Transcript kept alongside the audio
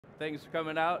Thanks for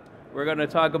coming out. We're going to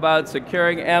talk about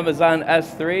securing Amazon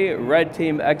S3, red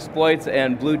team exploits,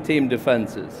 and blue team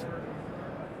defenses.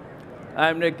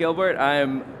 I'm Nick Gilbert.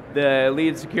 I'm the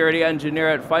lead security engineer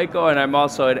at FICO, and I'm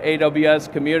also an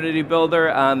AWS community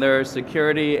builder on their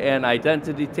security and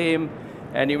identity team.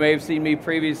 And you may have seen me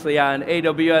previously on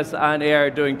AWS On Air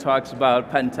doing talks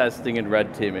about pen testing and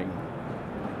red teaming.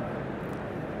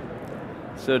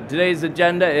 So today's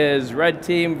agenda is red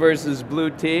team versus blue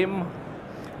team,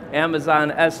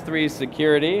 Amazon S3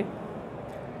 security,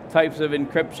 types of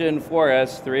encryption for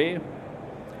S3,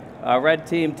 a red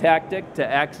team tactic to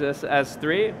access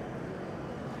S3,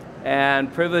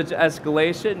 and privilege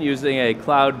escalation using a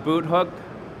cloud boot hook,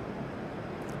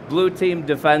 blue team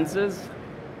defenses,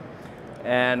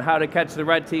 and how to catch the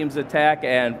red team's attack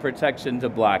and protection to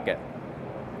block it.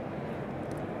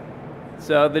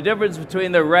 So the difference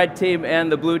between the red team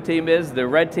and the blue team is the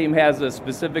red team has a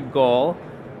specific goal,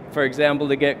 for example,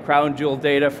 to get crown jewel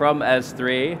data from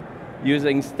S3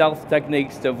 using stealth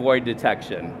techniques to avoid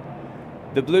detection.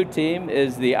 The blue team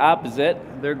is the opposite.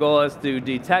 Their goal is to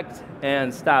detect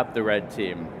and stop the red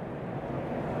team.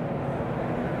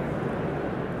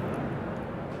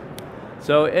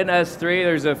 So in S3,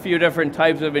 there's a few different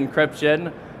types of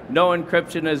encryption. No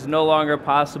encryption is no longer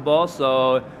possible,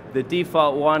 so the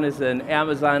default one is an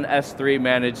Amazon S3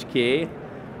 managed key.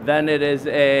 Then it is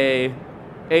a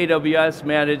AWS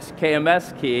managed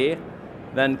KMS key,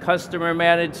 then customer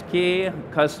managed key,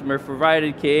 customer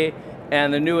provided key,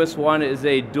 and the newest one is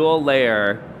a dual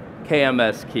layer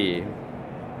KMS key.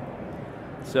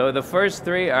 So the first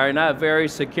three are not very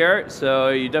secure, so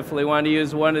you definitely want to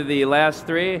use one of the last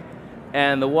three.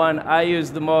 And the one I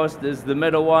use the most is the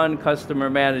middle one, customer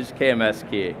managed KMS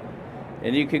key.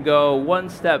 And you could go one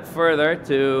step further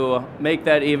to make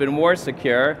that even more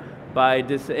secure by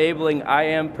disabling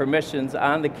IAM permissions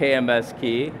on the KMS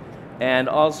key and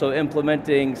also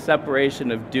implementing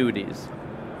separation of duties.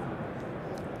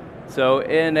 So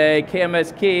in a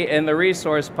KMS key, in the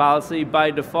resource policy,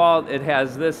 by default, it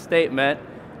has this statement,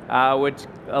 which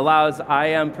allows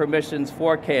IAM permissions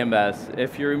for KMS.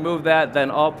 If you remove that, then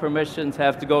all permissions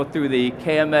have to go through the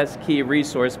KMS key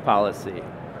resource policy.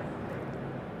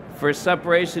 For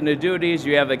separation of duties,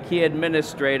 you have a key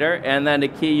administrator and then a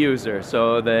key user.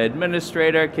 So the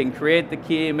administrator can create the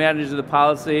key, manage the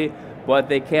policy, but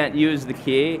they can't use the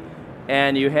key.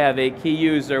 And you have a key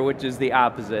user, which is the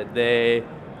opposite. They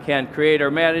can't create or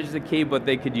manage the key, but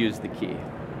they could use the key.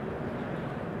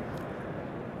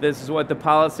 This is what the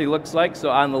policy looks like. So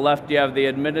on the left, you have the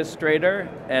administrator,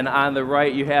 and on the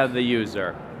right, you have the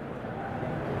user.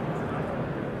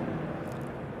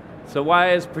 So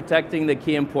why is protecting the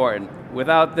key important?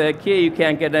 Without the key, you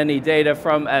can't get any data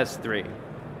from S3.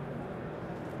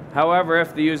 However,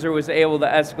 if the user was able to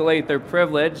escalate their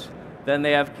privilege, then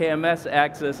they have KMS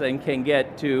access and can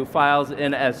get to files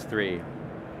in S3.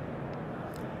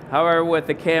 However, with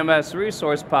the KMS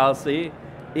resource policy,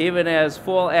 even as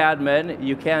full admin,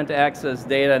 you can't access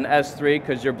data in S3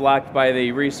 because you're blocked by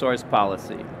the resource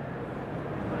policy.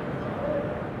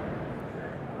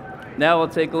 Now we'll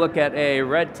take a look at a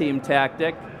red team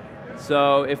tactic.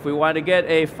 So if we want to get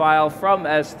a file from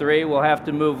S3, we'll have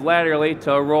to move laterally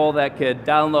to a role that could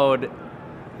download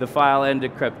the file and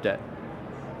decrypt it.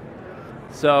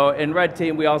 So in red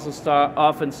team, we also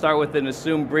often start with an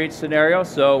assumed breach scenario.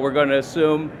 So we're going to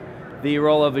assume the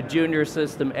role of a junior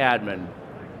system admin.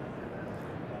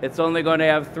 It's only going to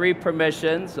have 3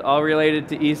 permissions, all related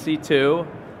to EC2,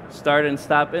 start and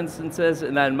stop instances,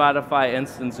 and then modify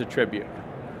instance attribute.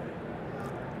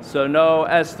 So no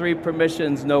S3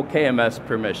 permissions, no KMS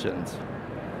permissions.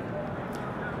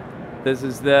 This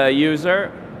is the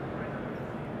user.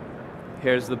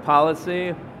 Here's the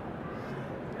policy.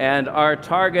 And our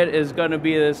target is going to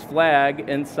be this flag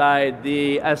inside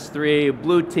the S3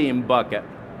 blue team bucket.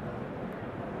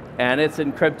 And it's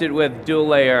encrypted with dual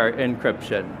layer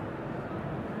encryption.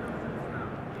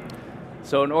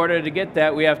 So in order to get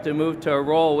that, we have to move to a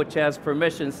role which has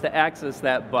permissions to access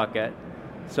that bucket.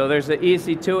 So there's an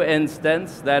EC2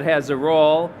 instance that has a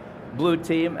role, blue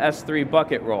team S3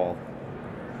 bucket role.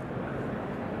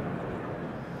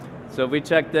 So if we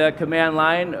check the command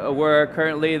line, we're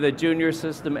currently the junior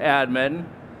system admin.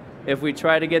 If we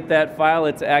try to get that file,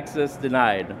 it's access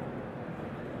denied.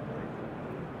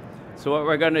 So what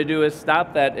we're going to do is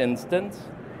stop that instance.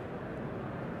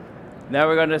 Now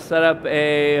we're going to set up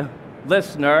a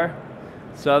listener.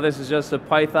 So this is just a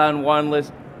Python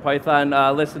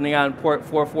listening on port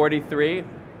 443.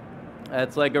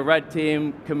 It's like a red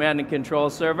team command and control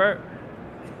server.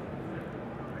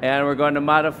 And we're going to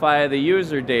modify the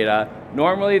user data.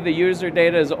 Normally the user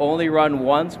data is only run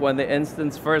once when the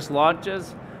instance first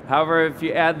launches, However, if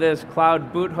you add this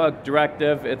cloud boot hook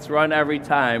directive, it's run every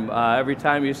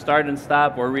time you start and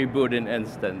stop or reboot an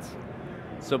instance.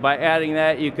 So by adding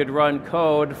that, you could run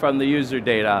code from the user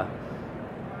data.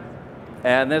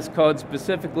 And this code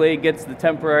specifically gets the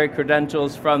temporary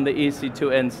credentials from the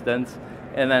EC2 instance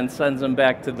and then sends them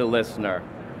back to the listener.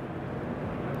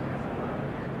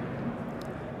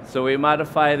 So we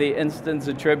modify the instance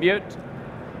attribute.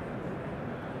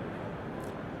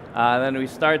 Then we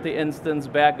start the instance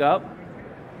back up.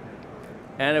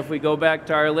 And if we go back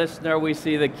to our listener, we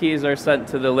see the keys are sent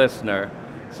to the listener.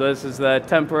 So this is the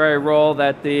temporary role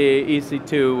that the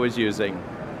EC2 was using.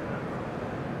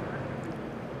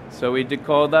 So we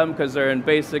decode them because they're in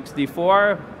base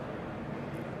 64.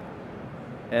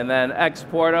 And then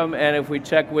export them. And if we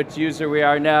check which user we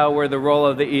are now, we're the role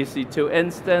of the EC2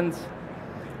 instance.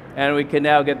 And we can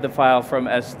now get the file from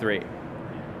S3.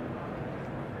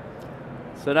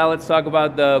 So now let's talk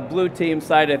about the blue team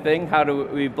side of things. How do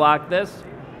we block this?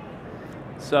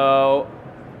 So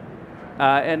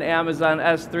in Amazon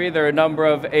S3, there are a number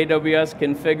of AWS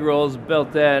config rules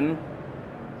built in.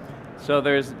 So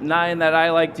there's 9 that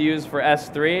I like to use for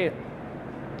S3.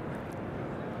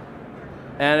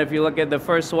 And if you look at the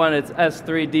first one, it's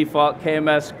S3 default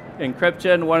KMS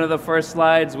encryption. One of the first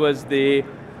slides was the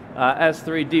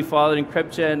S3 default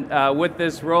encryption. With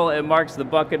this rule, it marks the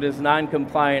bucket as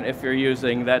non-compliant if you're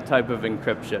using that type of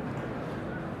encryption.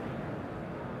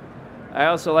 I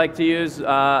also like to use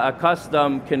a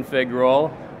custom config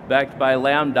rule backed by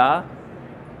Lambda.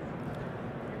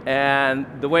 And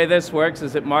the way this works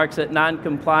is it marks it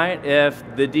non-compliant if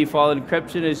the default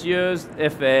encryption is used,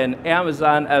 if an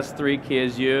Amazon S3 key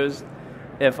is used,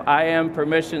 if IAM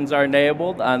permissions are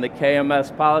enabled on the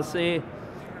KMS policy,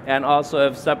 and also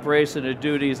if separation of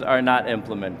duties are not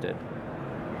implemented.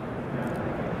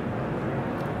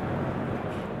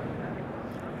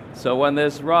 So when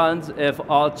this runs, if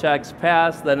all checks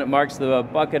pass, then it marks the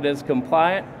bucket as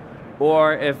compliant,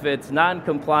 or if it's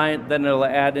non-compliant, then it'll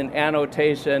add an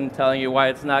annotation telling you why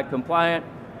it's not compliant.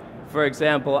 For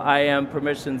example, IAM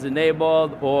permissions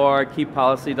enabled, or key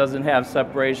policy doesn't have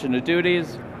separation of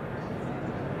duties.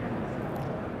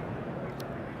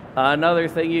 Another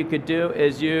thing you could do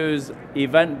is use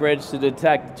Event Bridge to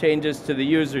detect changes to the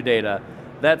user data.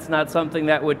 That's not something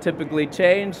that would typically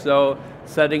change, so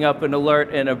setting up an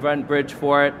alert in Event Bridge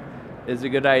for it is a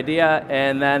good idea.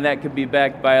 And then that could be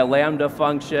backed by a Lambda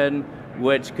function,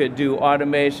 which could do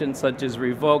automation such as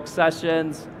revoke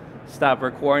sessions, stop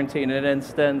or quarantine an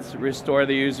instance, restore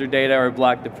the user data, or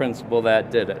block the principal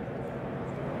that did it.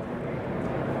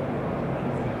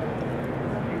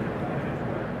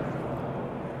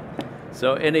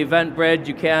 So in Event Bridge,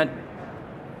 you can't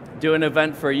do an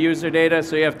event for user data,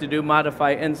 so you have to do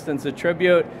modify instance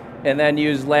attribute and then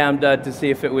use Lambda to see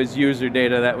if it was user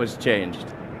data that was changed.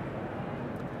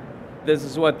 This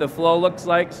is what the flow looks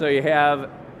like. So you have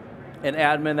an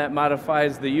admin that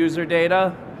modifies the user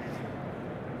data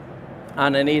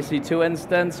on an EC2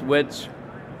 instance, which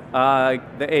the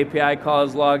API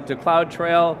calls log to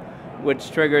CloudTrail,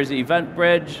 which triggers Event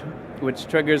Bridge, which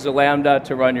triggers a Lambda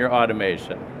to run your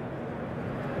automation.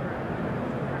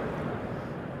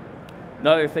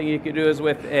 Another thing you could do is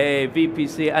with a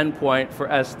VPC endpoint for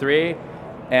S3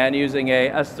 and using a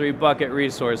S3 bucket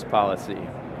resource policy.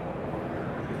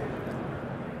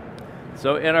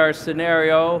 So in our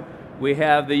scenario, we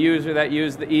have the user that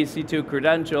used the EC2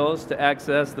 credentials to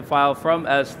access the file from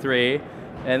S3,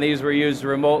 and these were used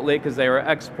remotely because they were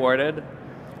exported.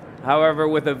 However,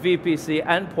 with a VPC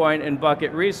endpoint and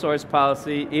bucket resource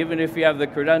policy, even if you have the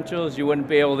credentials, you wouldn't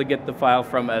be able to get the file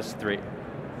from S3.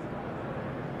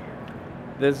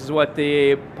 This is what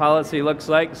the policy looks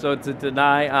like. So it's a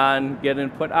deny on get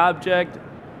input object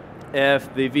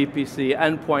if the VPC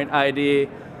endpoint ID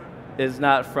is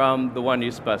not from the one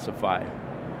you specify.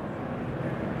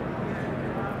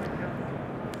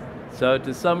 So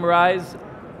to summarize,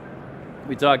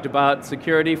 we talked about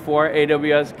security for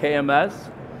AWS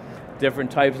KMS, different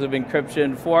types of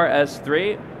encryption for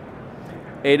S3,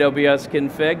 AWS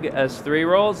config S3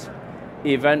 roles,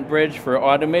 Event Bridge for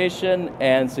automation,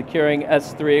 and securing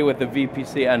S3 with the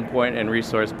VPC endpoint and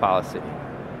resource policy.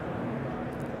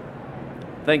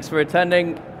 Thanks for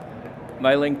attending.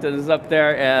 My LinkedIn is up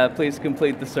there. Please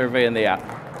complete the survey in the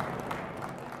app.